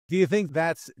Do you think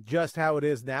that's just how it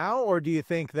is now, or do you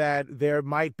think that there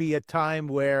might be a time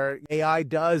where AI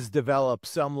does develop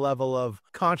some level of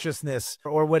consciousness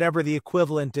or whatever the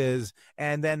equivalent is,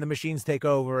 and then the machines take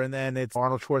over, and then it's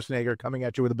Arnold Schwarzenegger coming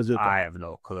at you with a bazooka? I have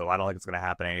no clue. I don't think it's going to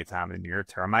happen anytime in the near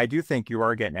term. I do think you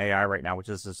are getting AI right now, which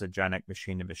is this agentic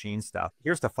machine-to-machine stuff.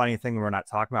 Here's the funny thing we're not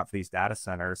talking about for these data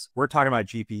centers. We're talking about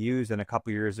GPUs. In a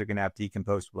couple of years, they're going to have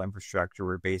decomposable infrastructure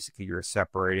where basically you're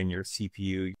separating your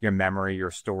CPU, your memory,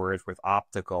 your storage with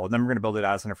optical. And then we're going to build a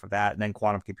data center for that. And then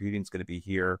quantum computing is going to be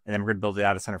here. And then we're going to build a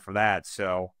data center for that.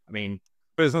 So, I mean,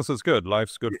 business is good.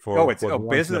 Life's good for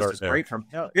business is great for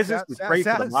business is great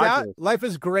for the modular. Life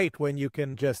is great when you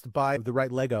can just buy the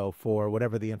right Lego for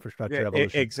whatever the infrastructure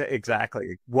evolution.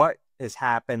 Exactly. What has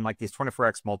happened, like these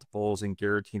 24x multiples and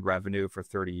guaranteed revenue for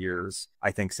 30 years,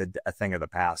 I think is a thing of the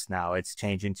past now. It's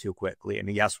changing too quickly. And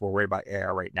yes, we're worried about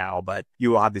AI right now, but you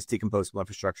will have this decomposable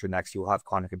infrastructure next. You will have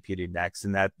quantum computing next.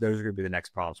 And those are going to be the next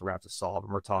problems we're going to have to solve.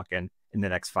 And we're talking in the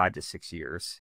next 5 to 6 years.